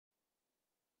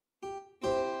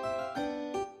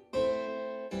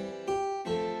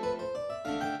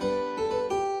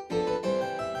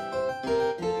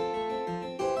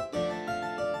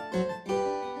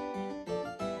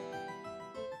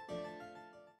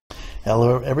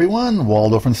Hello everyone,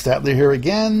 Waldorf and Statler here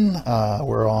again.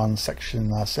 We're on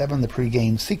section 7, the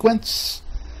pre-game sequence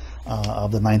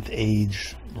of the 9th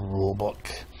Age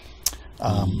rulebook.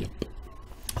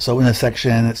 So in this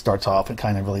section it starts off and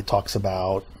kind of really talks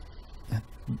about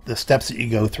the steps that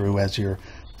you go through as you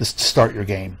start your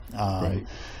game. Right.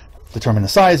 Determine the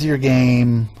size of your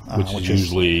game, which is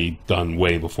usually done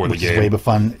way before the game. Is way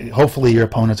before fun. Hopefully your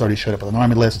opponent's already showed up with an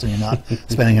army list and you're not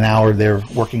spending an hour there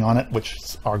working on it, which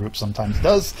our group sometimes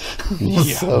does. And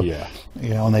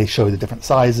they show you the different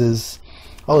sizes.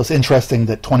 Oh, it's interesting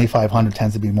that 2,500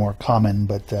 tends to be more common,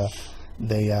 but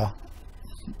they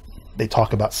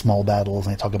talk about small battles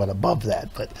and they talk about above that.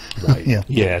 But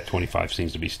yeah, 25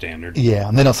 seems to be standard. Yeah,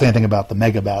 and they don't say anything about the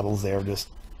mega battles there, just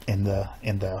in the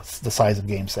size of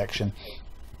game section.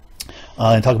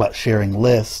 And talk about sharing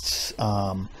lists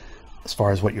as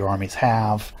far as what your armies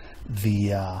have.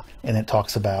 And it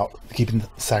talks about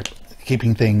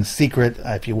keeping things secret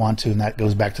if you want to, and that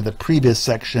goes back to the previous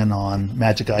section on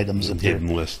magic items and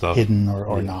hidden list stuff, hidden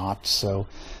or not. So,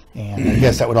 and I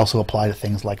guess that would also apply to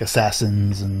things like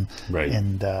assassins and what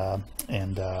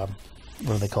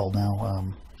are they called now?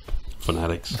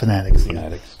 Fanatics. Fanatics.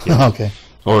 Yes. Okay.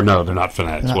 Or no, they're not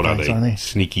fanatics. What are they?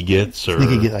 Sneaky Gits or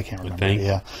Sneaky Gits? I can't remember.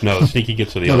 Yeah. No, Sneaky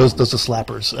Gits are the no, other those are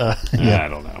slappers. I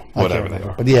don't know. Whatever they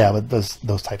are. But yeah, but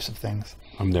those types of things.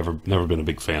 I've never been a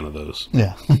big fan of those.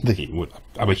 Yeah.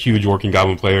 I'm a huge Orc and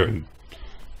Goblin player, and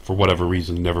for whatever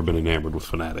reason, never been enamored with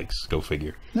fanatics. Go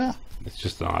figure. Yeah. It's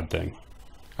just an odd thing.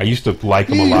 I used to like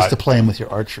them a lot. You used to play them with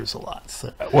your archers a lot.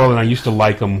 So. Well, and I used to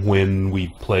like them when we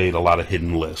played a lot of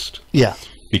hidden list. Yeah.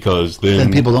 Because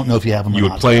then people don't know if you have them. You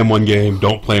would play them one game,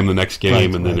 don't play them the next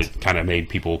game, and then it kind of made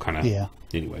people kind of. Yeah.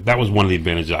 Anyway, that was one of the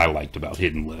advantages I liked about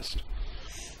hidden list,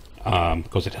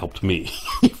 because it helped me.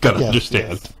 You've got to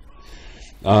understand.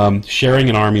 Yes. Sharing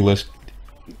an army list.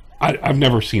 I've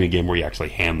never seen a game where you actually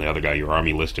hand the other guy your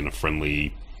army list in a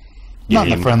friendly. Not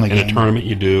in a friendly game. In a tournament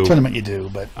you do.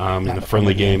 But in a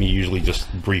friendly game you usually just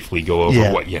briefly go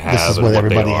over what you have. This is what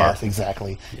everybody has,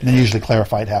 exactly. Yeah. And then you usually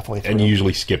clarify it halfway through. And you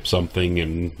usually skip something,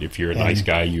 and if you're a nice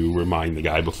guy, you remind the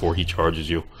guy before he charges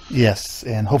you. Yes,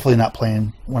 and hopefully not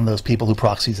playing one of those people who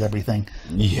proxies everything.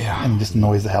 Yeah. And just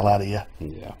annoys the hell out of you.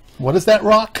 Yeah. What is that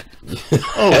rock?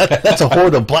 Oh, that's a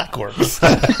horde of black orcs.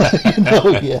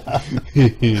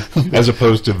 As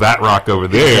opposed to that rock over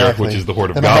there, which is the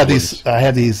horde of goblins. I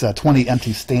had these 20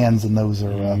 empty stands, and those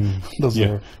are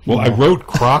Well, I wrote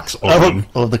Crocs on them.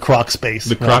 Oh, the Croc space.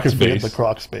 The Croc space. The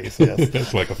Croc space. Yes.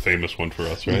 That's like a famous one for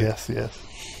us, right? Yes.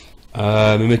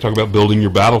 Then they talk about building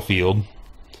your battlefield.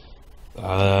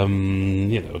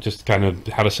 Just kind of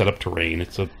how to set up terrain.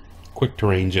 It's a quick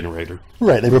terrain generator.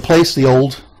 Right. They replaced the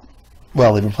old.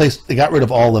 Well, they got rid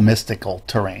of all the mystical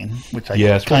terrain, which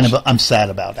I'm sad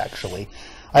about, actually.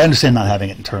 I understand not having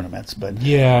it in tournaments, but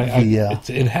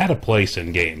it had a place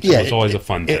in games. So it was always a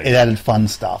fun thing. It added fun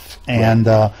stuff, and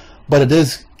but it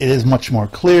is much more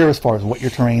clear as far as what your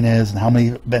terrain is and how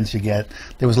many events you get.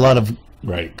 There was a lot of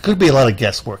could be a lot of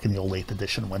guesswork in the old 8th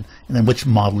edition one, and then which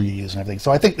model you use and everything.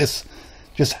 So I think this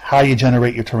just how you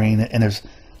generate your terrain, and there's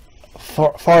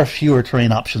far fewer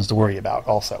terrain options to worry about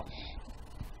also.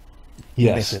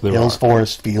 Yes, hills,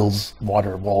 forests, fields,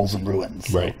 water, walls, and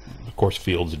ruins. Right. Of course,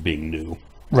 fields being new.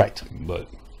 Right. But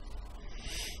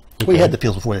we had the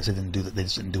fields before. They didn't do that. They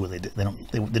just didn't do what they did. They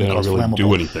didn't really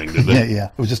do anything, did they? Yeah.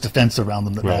 It was just a fence around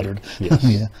them that mattered.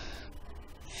 Yes.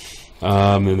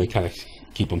 And they kind of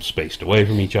keep them spaced away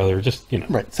from each other. Just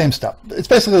Right. Same stuff. It's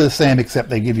basically the same, except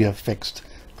they give you a fixed,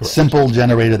 simple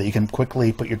generator that you can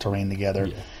quickly put your terrain together.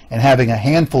 Yeah. And having a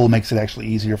handful makes it actually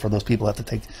easier for those people that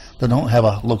don't have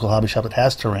a local hobby shop that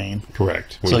has terrain.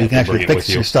 Correct. So you can actually fix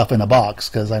your stuff in a box,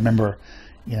 because I remember,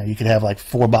 you could have like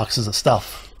 4 boxes of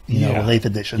stuff, with 8th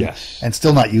edition, and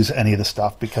still not use any of the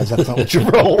stuff because that's not what you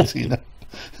rolled,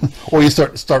 Or you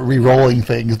start re-rolling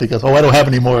things because I don't have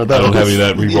any more of those. I don't have any of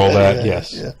that. Re-roll that.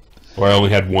 Yes. Yeah. Or I only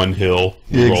had one hill.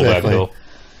 Roll that hill.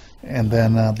 And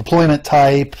then deployment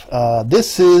type.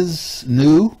 This is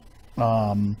new.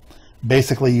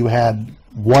 Basically, you had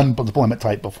one deployment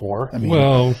type before. I mean,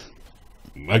 well,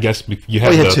 I guess you had.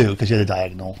 Well, you had 2 because you had a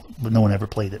diagonal, but no one ever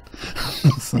played it.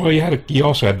 Well, you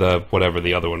also had the whatever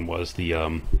the other one was. The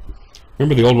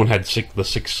remember the old one had the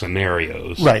 6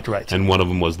 scenarios. Right. And one of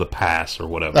them was the pass or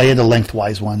whatever. I had the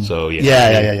lengthwise one. So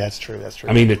yeah. That's true.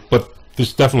 I mean, but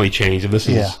there's definitely change, and this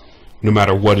is. No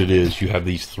matter what it is, you have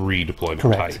these 3 deployment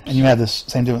types. And you have this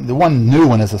same thing. The one new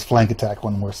one is this flank attack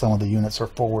one, where some of the units are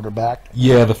forward or back.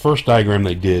 Yeah, the first diagram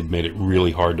they did made it really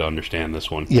hard to understand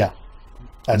this one. Yeah,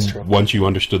 that's true. Once you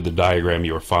understood the diagram,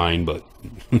 you were fine, but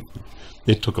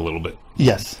It took a little bit.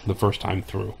 Yes. The first time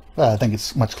through. I think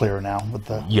it's much clearer now with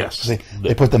the. Yes.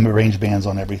 They put the range bands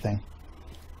on everything.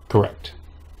 Correct.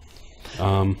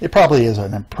 It probably is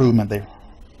an improvement.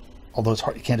 Although it's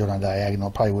hard, you can't do it on diagonal.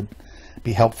 It probably would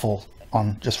be helpful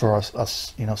on just for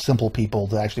us, simple people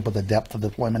to actually put the depth of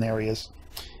deployment areas.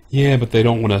 Yeah, but they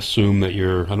don't want to assume that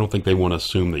I don't think they want to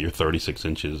assume that you're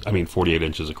 48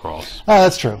 inches across. Oh,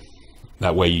 that's true.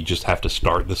 That way you just have to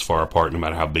start this far apart no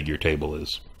matter how big your table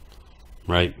is.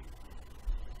 Right?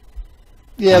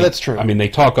 Yeah, that's true. I mean, they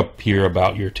talk up here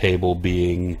about your table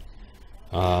being...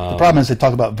 the problem is they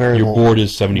talk about variable... Your board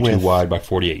is 72 width. wide by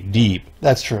 48 deep.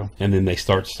 That's true. And then they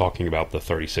start talking about the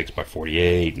 36 by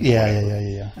 48. And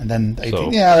yeah. And then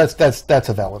 18. Yeah, that's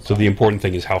a valid point. So the important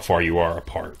thing is how far you are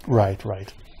apart. Right.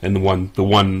 And the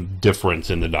one difference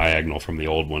in the diagonal from the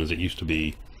old one is it used to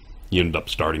be you ended up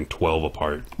starting 12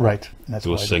 apart. Right. And that's it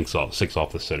was 6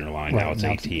 off the center line. Right. Now it's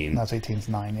 18. Now it's 18. It's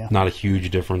 9, yeah. Not a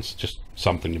huge difference, just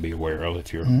something to be aware of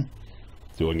if you're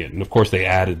doing it. And of course they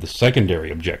added the secondary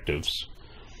objectives,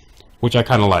 which I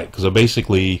kind of like, because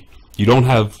basically you don't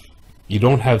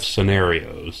have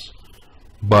scenarios,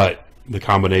 but the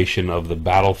combination of the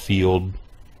battlefield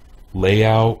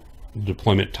layout,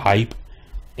 deployment type,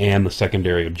 and the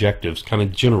secondary objectives kind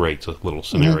of generates a little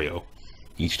scenario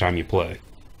each time you play.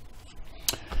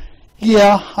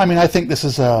 Yeah, I mean, I think this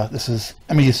is. I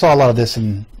mean, you saw a lot of this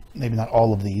in maybe not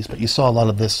all of these, but you saw a lot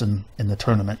of this in the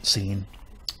tournament scene.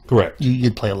 Correct.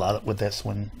 You'd play a lot with this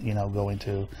when going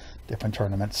to different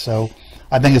tournaments. So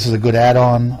I think this is a good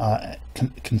add-on.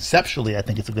 Conceptually, I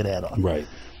think it's a good add-on. Right.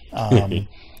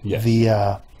 Yes.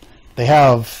 They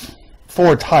have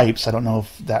 4 types. I don't know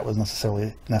if that was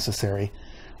necessarily necessary.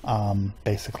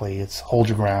 Basically, it's hold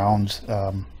your ground.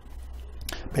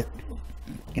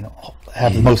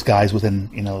 Have the most guys within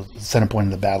the center point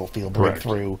of the battlefield break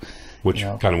through. Which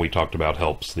kind of we talked about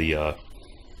helps the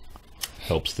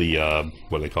what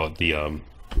do they call it? The God,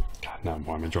 now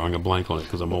I'm drawing a blank on it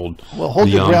because I'm old. Well, hold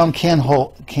your ground can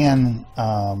help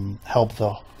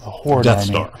the Horde Death army.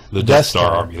 Star. The Death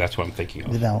Star army. That's what I'm thinking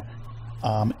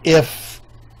of. If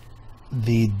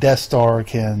the Death Star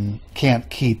can't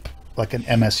keep like an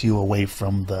MSU away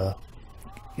from the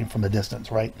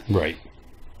distance, right? Right.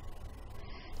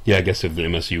 Yeah, I guess if the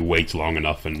MSU waits long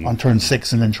enough and on turn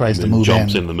 6 and then tries to move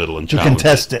jumps in the middle and to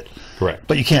contest it. Correct.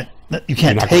 But you can't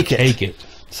take it.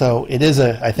 So it is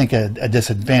I think a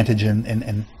disadvantage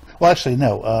in well, actually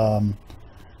no. I'm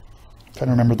trying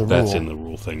to remember the rule. That's in the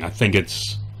rule thing. I think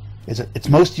it's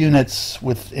most units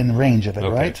within range of it,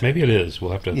 okay. Right? Maybe it is.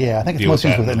 We'll have to. Yeah, I think it's most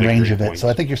units within range of it. So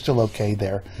I think you're still okay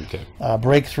there. Okay.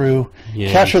 Breakthrough,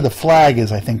 capture the flag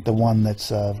is I think the one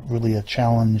that's really a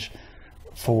challenge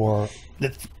for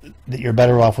that you're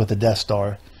better off with the Death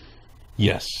Star.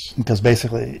 Yes. Because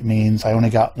basically it means I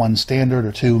only got 1 standard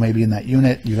or 2 maybe in that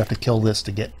unit. You have to kill this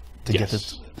to get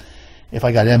this. If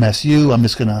I got MSU, I'm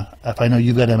just gonna. If I know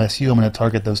you've got MSU, I'm gonna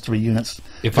target those 3 units.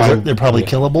 They're probably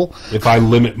killable. If I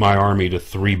limit my army to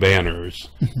 3 banners,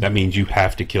 that means you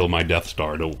have to kill my Death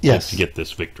Star to get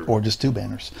this victory. Or just 2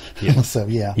 banners. Yeah. So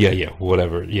yeah. Yeah.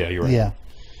 Whatever. Yeah, you're right. Yeah.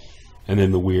 And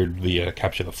then the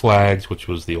capture the flags, which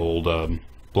was the old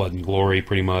Blood and Glory,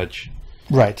 pretty much.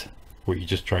 Right. Where you're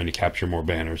just trying to capture more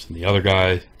banners than the other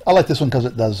guy. I like this one because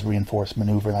it does reinforce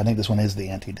maneuver, and I think this one is the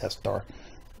anti-Death Star.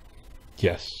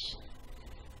 Yes.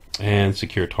 And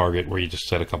secure target, where you just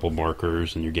set a couple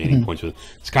markers and you're gaining points with it.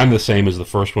 It's kind of the same as the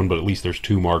first one, but at least there's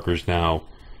 2 markers now,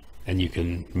 and you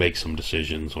can make some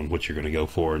decisions on what you're going to go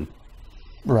for and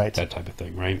that type of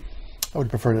thing, right? I would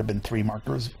prefer it to have been 3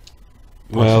 markers.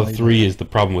 Well, 3 is the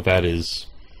problem with that is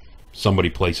somebody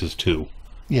places 2.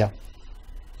 Yeah.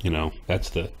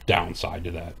 That's the downside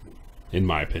to that, in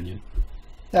my opinion.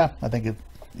 Yeah, I think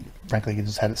frankly, you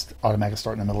just had it automatically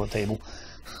start in the middle of the table.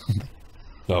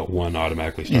 Oh, 1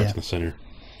 automatically starts in the center.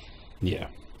 Yeah.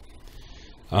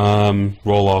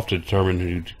 Roll off to determine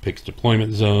who picks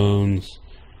deployment zones.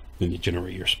 Then you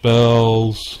generate your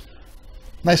spells.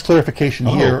 Nice clarification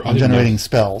here on generating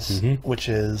spells, which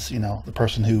is, the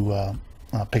person who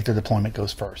picked their deployment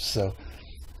goes first. So.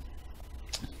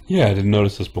 Yeah, I didn't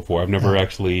notice this before. I've never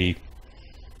actually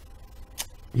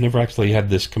had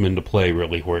this come into play,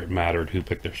 really, where it mattered who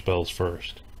picked their spells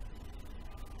first.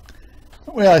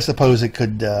 Well, I suppose it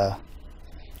could,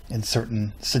 in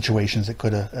certain situations, it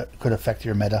could affect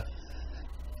your meta.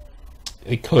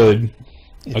 It could.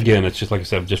 Again, it's just like I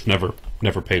said, I've just never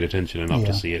paid attention enough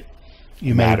to see it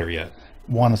matter yet.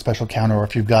 Want a special counter, or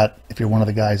if you're one of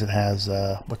the guys that has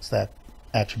what's that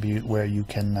attribute where you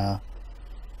can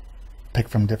pick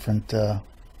from different the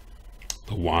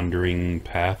wandering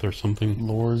path or something,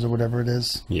 lures or whatever it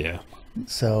is. Yeah.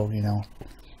 So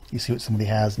you see what somebody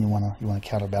has and you want to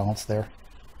counterbalance there.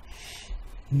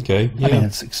 Okay. Yeah. I mean,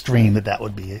 it's extreme that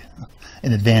would be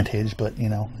an advantage, but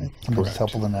sometimes it's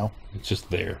helpful to know. It's just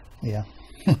there. Yeah.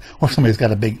 Or somebody's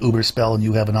got a big uber spell and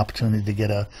you have an opportunity to get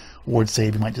a ward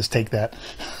save, you might just take that.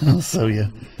 So yeah.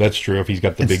 That's true. If he's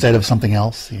got the instead of something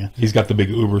else, yeah. He's got the big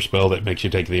uber spell that makes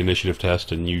you take the initiative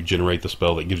test, and you generate the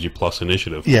spell that gives you plus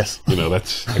initiative. Yes.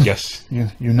 That's, I guess. you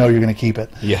know you're going to keep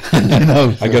it. Yeah.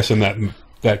 So. I guess in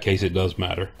that case it does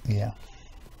matter. Yeah.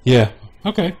 Yeah.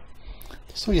 Okay.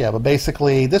 So yeah, but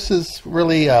basically this is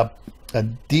really a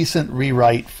decent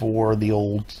rewrite for the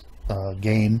old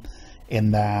game,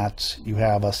 in that you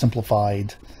have a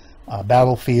simplified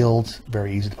battlefield,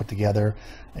 very easy to put together,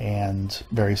 and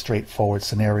very straightforward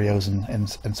scenarios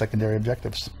and secondary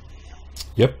objectives.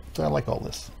 Yep. So I like all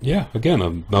this. Yeah, again,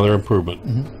 another improvement.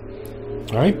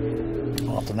 Mm-hmm. All right.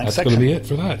 Well, the next That's section. going to be it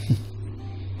for that.